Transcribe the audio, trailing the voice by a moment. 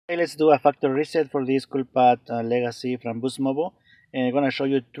Okay, let's do a factory reset for this Coolpad Legacy from Boost Mobile. And I'm gonna show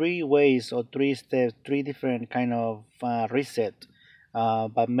you three ways or three steps, three different kind of reset.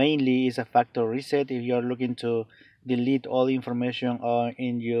 But mainly it's a factory reset if you're looking to delete all information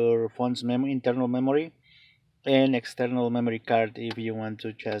in your phone's internal memory and external memory card if you want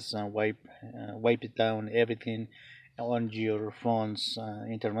to just wipe it down everything on your phone's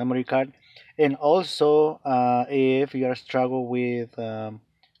internal memory card. And also if you are struggle with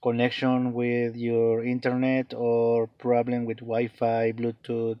connection with your internet or problem with Wi-Fi,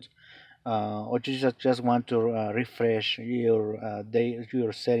 Bluetooth, or you just want to refresh your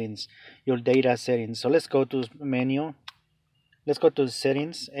settings, your data settings. So let's go to menu. Let's go to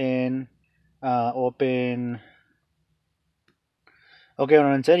settings and open. Okay,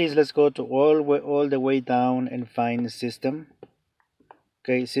 on settings, let's go to all the way down and find system.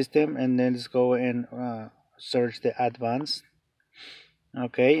 Okay, system, and then let's go and search the advanced.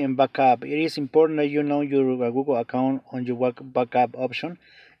 Okay, and backup. It is important that you know your Google account on your backup option.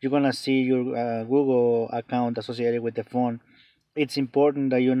 You're gonna see your Google account associated with the phone. It's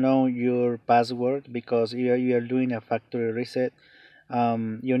important that you know your password because you are doing a factory reset.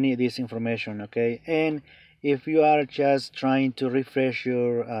 You need this information, okay? And if you are just trying to refresh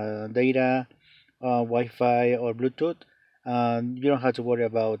your data, Wi-Fi or Bluetooth, you don't have to worry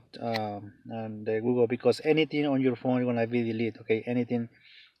about the Google because anything on your phone is gonna be deleted, okay? Anything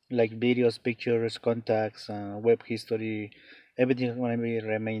like videos, pictures, contacts, web history, everything is gonna be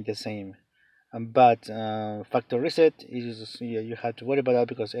remain the same. But factory reset is you have to worry about that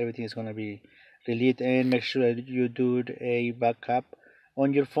because everything is gonna be deleted, and make sure that you do a backup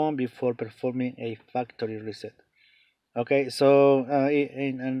on your phone before performing a factory reset. Okay, so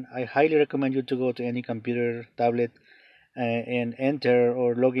and I highly recommend you to go to any computer, tablet, and enter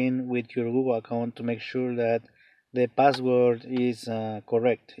or log in with your Google account to make sure that the password is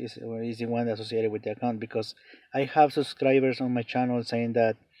correct, is the one associated with the account, because I have subscribers on my channel saying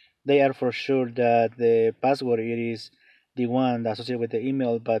that they are for sure that the password it is the one associated with the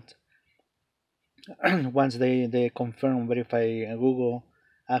email, but once they confirm verify Google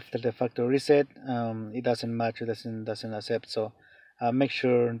after the factory reset, it doesn't match, it doesn't accept. So make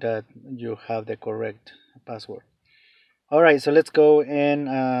sure that you have the correct password. All right, so let's go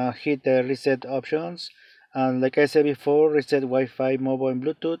and hit the reset options. And like I said before, reset Wi-Fi, mobile, and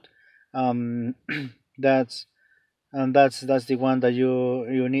Bluetooth. Um, that's that's the one that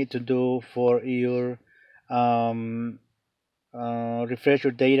you need to do for your um, refresh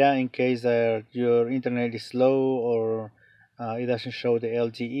your data in case that your internet is slow or it doesn't show the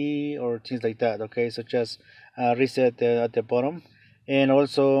LTE or things like that. Okay, so just reset at the bottom, and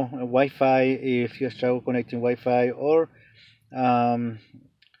also Wi-Fi if you struggle connecting Wi-Fi, or um,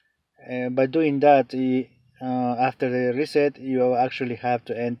 by doing that, after the reset, you actually have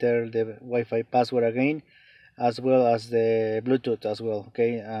to enter the Wi-Fi password again, as well as the Bluetooth as well.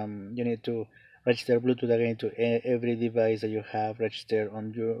 Okay, you need to register Bluetooth again to every device that you have registered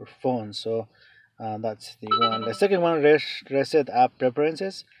on your phone. So that's the one. The second one, reset app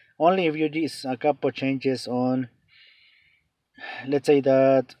preferences. Only if you do a couple changes on, let's say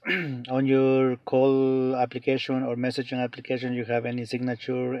that on your call application or messaging application you have any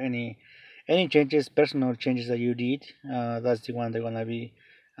signature, any changes, personal changes that you did, that's the one they're gonna be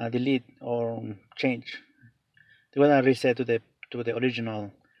delete or change. They're gonna reset to the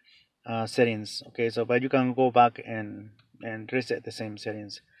original settings. Okay, so but you can go back and reset the same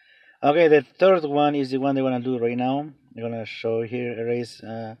settings. Okay, the third one is the one they're gonna do right now. They're gonna show here erase.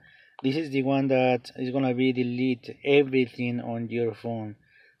 This is the one that is gonna be delete everything on your phone.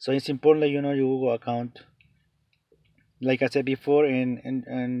 So it's important that you know your Google account, like I said before,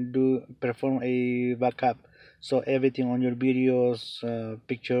 and do perform a backup. So everything on your videos,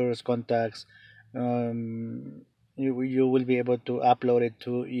 pictures, contacts, you will be able to upload it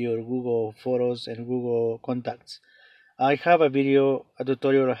to your Google Photos and Google Contacts. I have a video, a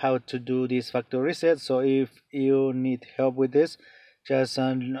tutorial on how to do this factory reset. So if you need help with this, just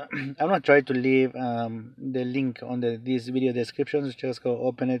I'm gonna try to leave the link on this video description. Just go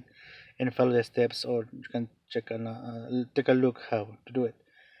open it and follow the steps, or you can take a look how to do it.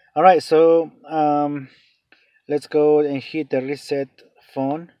 All right, so let's go and hit the reset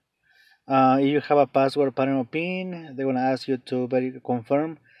phone. If you have a password, pattern, or pin, they're gonna ask you to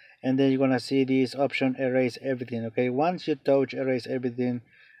confirm, and then you're gonna see this option erase everything. Okay, once you touch erase everything,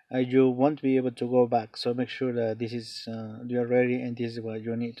 you won't be able to go back. So make sure that this is you're ready and this is what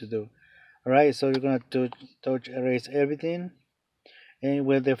you need to do. All right, so you're gonna touch erase everything, and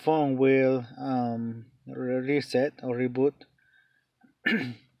with the phone will reset or reboot.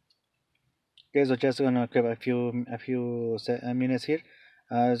 Okay, so just gonna give a few minutes here.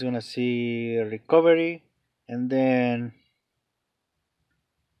 It's gonna see recovery, and then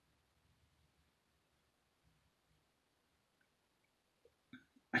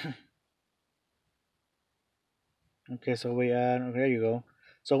okay, so we are, there you go.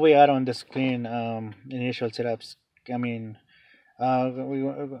 So we are on the screen, initial setups. I mean,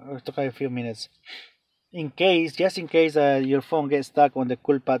 it took a few minutes. Just in case your phone gets stuck on the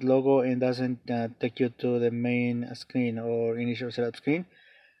Coolpad logo and doesn't take you to the main screen or initial setup screen,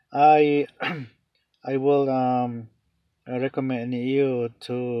 I I will recommend you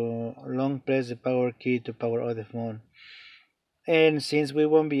to long press the power key to power off the phone. And since we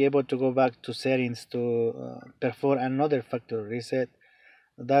won't be able to go back to settings to perform another factory reset,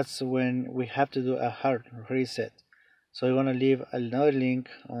 that's when we have to do a hard reset. So we're gonna leave another link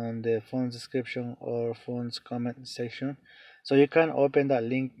on the phone's description or phone's comment section, so you can open that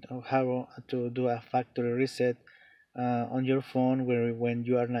link of how to do a factory reset on your phone when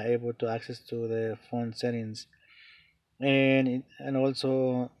you are not able to access to the phone settings. And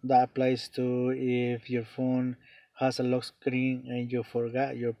also that applies to if your phone has a lock screen and you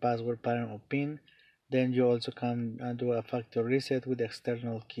forgot your password, pattern, or pin, then you also can do a factory reset with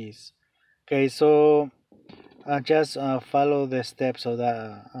external keys. Okay, so just follow the steps of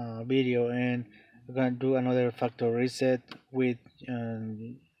that video, and we're gonna do another factory reset with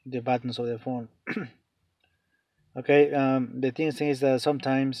the buttons of the phone. Okay, the thing is that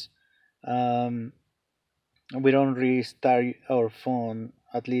sometimes um, we don't restart our phone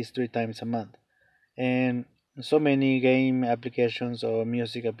at least 3 times a month, and so many game applications or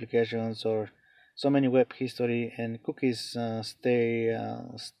music applications or so many web history and cookies stay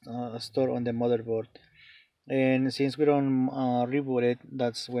stored on the motherboard. And since we don't reboot it,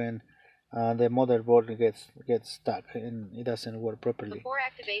 that's when the motherboard gets stuck and it doesn't work properly.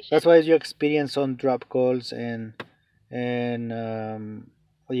 That's why you experience some drop calls and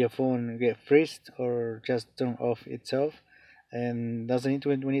your phone get freezed or just turn off itself, and doesn't need to,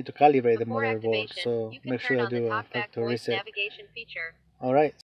 we need to calibrate the motherboard. So make sure to do a factory reset. All right.